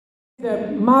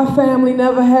That my family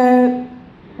never had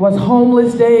was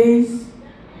homeless days.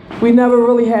 We never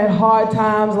really had hard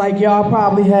times like y'all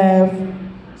probably have.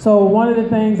 So one of the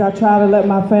things I try to let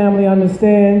my family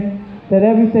understand, that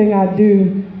everything I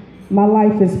do, my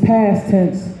life is past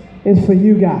tense, is for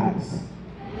you guys.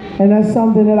 And that's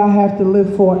something that I have to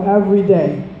live for every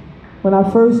day. When I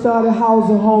first started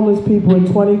housing homeless people in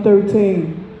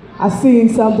 2013, I seen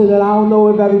something that I don't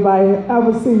know if everybody had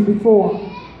ever seen before.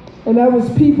 And that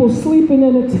was people sleeping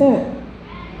in a tent,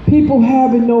 people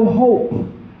having no hope.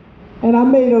 And I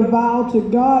made a vow to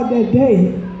God that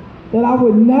day that I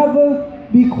would never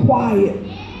be quiet,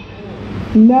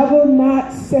 never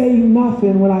not say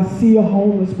nothing when I see a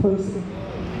homeless person.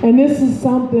 And this is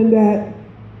something that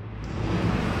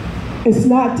it's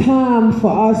not time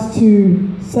for us to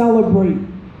celebrate,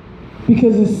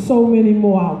 because there's so many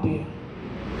more out there.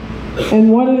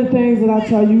 And one of the things that I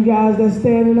tell you guys that's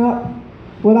standing up,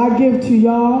 what I give to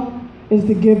y'all is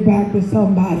to give back to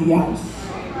somebody else.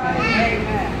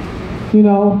 You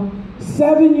know,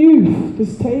 7 youth,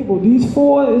 this table, these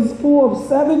four is full of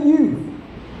 7 youth.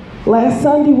 Last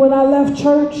Sunday when I left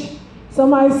church,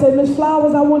 somebody said, "Miss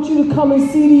Flowers, I want you to come and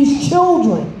see these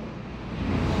children."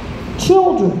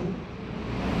 Children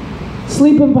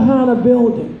sleeping behind a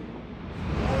building.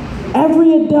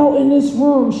 Every adult in this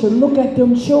room should look at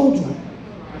them children,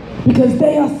 because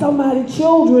they are somebody's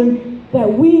children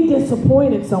that we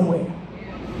disappointed somewhere.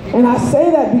 And I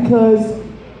say that because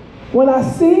when I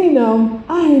seen them,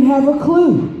 I didn't have a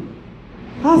clue.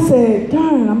 I said,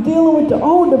 darn, I'm dealing with the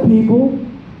older people.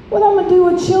 What I'm gonna do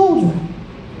with children?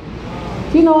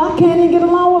 You know, I can't even get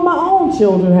along with my own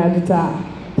children half the time.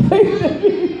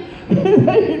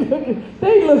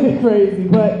 they looking crazy,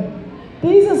 but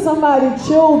these are somebody's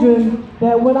children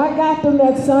that when I got them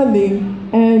that Sunday,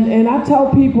 and I tell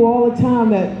people all the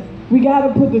time that we got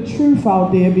to put the truth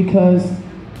out there, because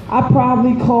I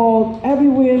probably called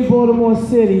everywhere in Baltimore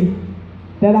City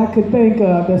that I could think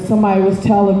of that somebody was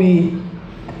telling me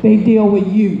they deal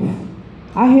with youth.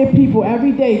 I hear people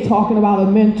every day talking about a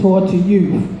mentor to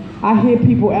youth. I hear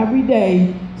people every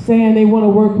day saying they want to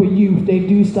work with youth, they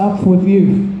do stuff with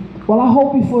youth. Well, I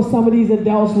hope before some of these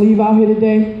adults leave out here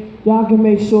today, y'all can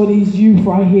make sure these youth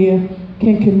right here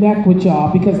can connect with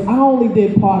y'all, because I only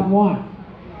did part 1.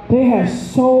 They have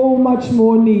so much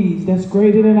more needs that's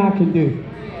greater than I can do.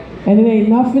 And it ain't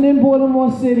nothing in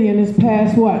Baltimore City in this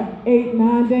past, 8,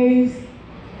 9 days,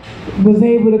 was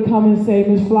able to come and say,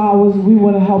 "Miss Flowers, we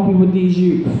want to help you with these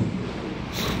youth."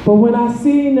 But when I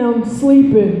seen them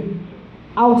sleeping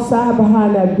outside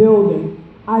behind that building,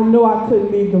 I know I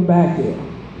couldn't leave them back there.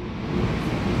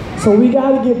 So we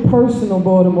got to get personal,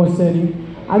 Baltimore City.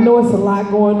 I know it's a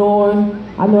lot going on.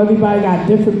 I know everybody got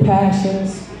different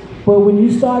passions. But when you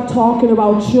start talking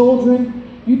about children,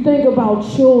 you think about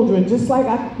children, just like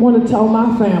I want to tell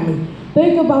my family.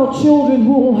 Think about children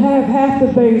who don't have half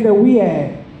the things that we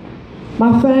had.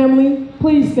 My family,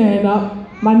 please stand up.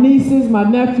 My nieces, my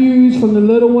nephews, from the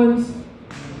little ones,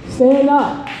 stand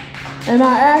up. And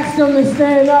I asked them to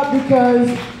stand up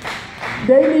because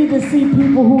they need to see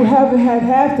people who haven't had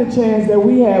half the chance that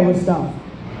we had with stuff.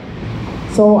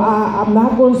 So I'm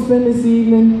not going to spend this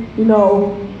evening, you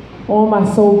know, on my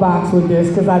soapbox with this,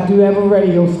 because I do have a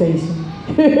radio station.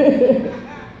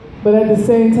 But at the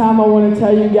same time, I want to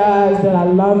tell you guys that I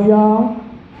love y'all.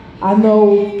 I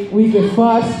know we can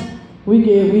fuss, we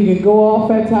can go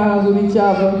off at times with each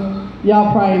other.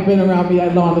 Y'all probably ain't been around me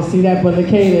that long to see that, but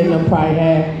Lakayla and them probably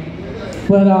have.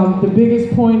 But the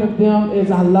biggest point of them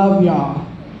is I love y'all,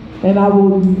 and I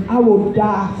will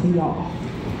die for y'all,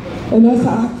 and that's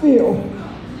how I feel,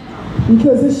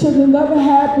 because it should have never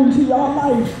happened to y'all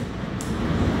life.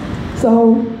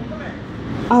 So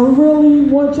I really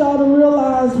want y'all to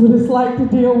realize what it's like to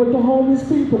deal with the homeless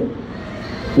people,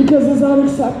 because it's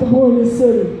unacceptable in this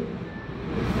city.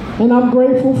 And I'm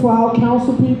grateful for our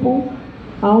council people.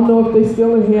 I don't know if they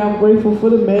still in here. I'm grateful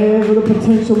for the mayors or the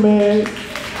potential mayors.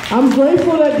 I'm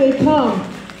grateful that they come,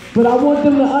 but I want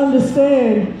them to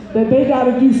understand that they got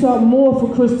to do something more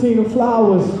for Christina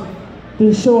Flowers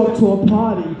than show up to a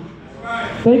party.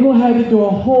 They're going to have to do a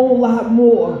whole lot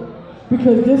more,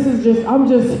 because this is just, I'm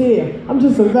just here. I'm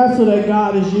just a vessel that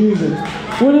God is using.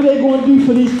 What are they going to do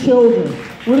for these children?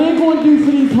 What are they going to do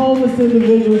for these homeless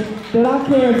individuals that I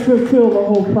can't fulfill the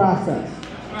whole process?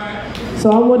 So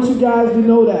I want you guys to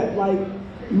know that, like,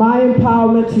 my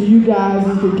empowerment to you guys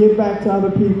is to give back to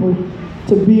other people,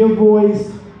 to be a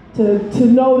voice, to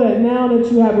know that now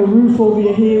that you have a roof over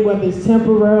your head, whether it's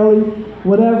temporarily,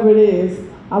 whatever it is,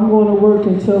 I'm going to work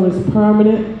until it's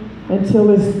permanent, until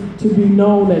it's to be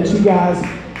known that you guys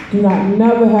do not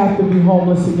never have to be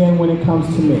homeless again when it comes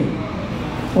to me.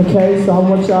 Okay, so I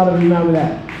want y'all to remember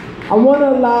that. I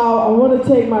want to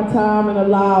take my time and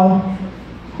allow,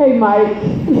 hey Mike,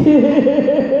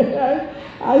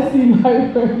 I see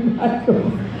my friend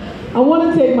Michael. I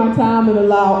want to take my time and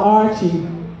allow Archie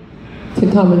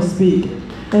to come and speak.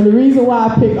 And the reason why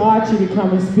I picked Archie to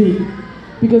come and speak,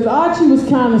 because Archie was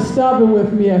kind of stubborn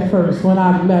with me at first when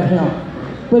I met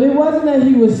him. But it wasn't that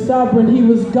he was stubborn, he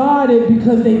was guarded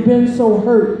because they've been so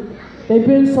hurt. They've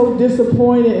been so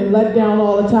disappointed and let down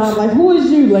all the time. Like, who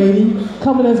is you, lady,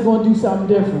 coming that's going to do something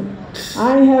different?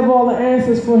 I ain't have all the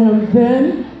answers for him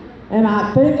then, and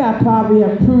I think I probably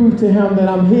have proved to him that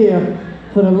I'm here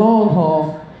for the long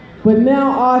haul. But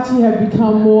now Archie has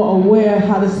become more aware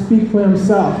how to speak for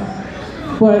himself.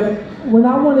 But when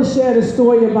I want to share the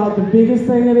story about the biggest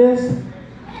thing it is,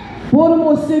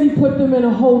 Baltimore City put them in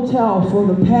a hotel for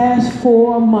the past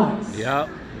 4 months. Yep.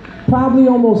 Probably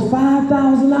almost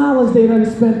 $5,000 they done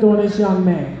spent on this young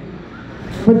man.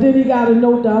 But then he got a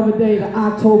note the other day,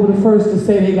 October the 1st, to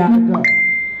say they got to go.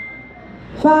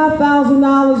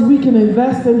 $5,000 we can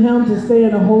invest in him to stay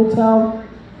in a hotel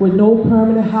with no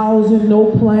permanent housing, no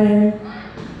plan.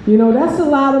 You know, that's a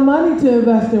lot of money to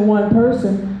invest in one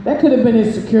person. That could have been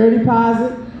his security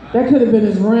deposit. That could have been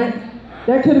his rent.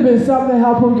 That could have been something to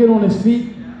help him get on his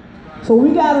feet. So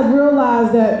we got to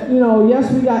realize that, you know,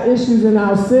 yes, we got issues in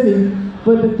our city,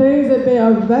 but the things that they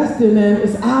are investing in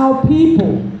is our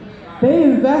people. They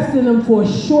invest in them for a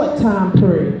short time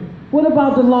period. What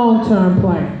about the long-term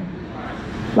plan?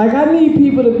 Like, I need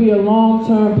people to be a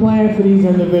long-term plan for these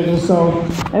individuals, so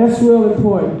that's real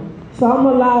important. So I'm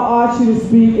going to allow Archie to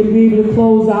speak and be able to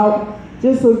close out,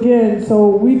 just again, so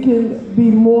we can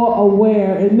be more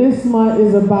aware. And this month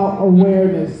is about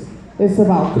awareness. It's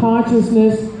about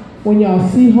consciousness. When y'all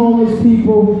see homeless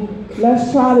people,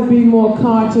 let's try to be more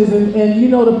conscious. And you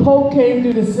know, the Pope came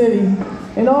through the city,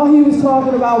 and all he was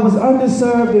talking about was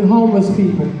underserved and homeless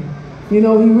people. You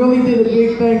know, he really did a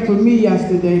big thing for me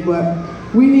yesterday,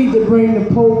 but we need to bring the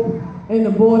Pope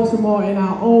into Baltimore in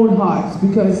our own hearts,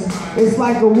 because it's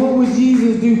like a what would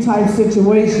Jesus do type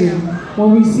situation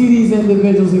when we see these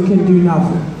individuals and can do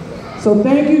nothing. So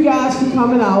thank you guys for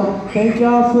coming out. Thank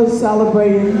y'all for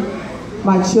celebrating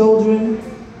my children.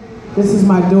 This is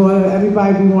my daughter.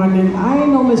 Everybody be wondering, I ain't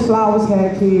know Miss Flowers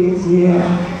had kids. Yeah,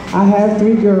 I have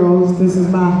 3 girls. This is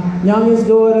my youngest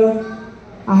daughter.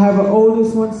 I have an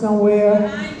oldest one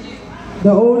somewhere.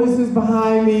 The oldest is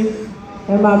behind me,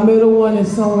 and my middle one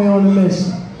is somewhere on a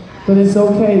mission. But it's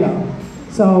okay though.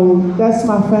 So that's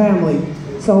my family.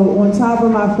 So on top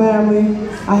of my family,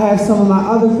 I have some of my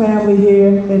other family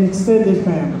here and extended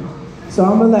family. So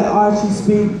I'm gonna let Archie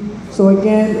speak. So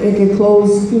again, it can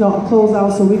close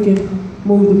out so we can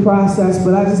move the process.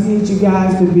 But I just need you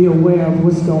guys to be aware of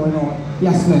what's going on.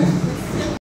 Yes, ma'am.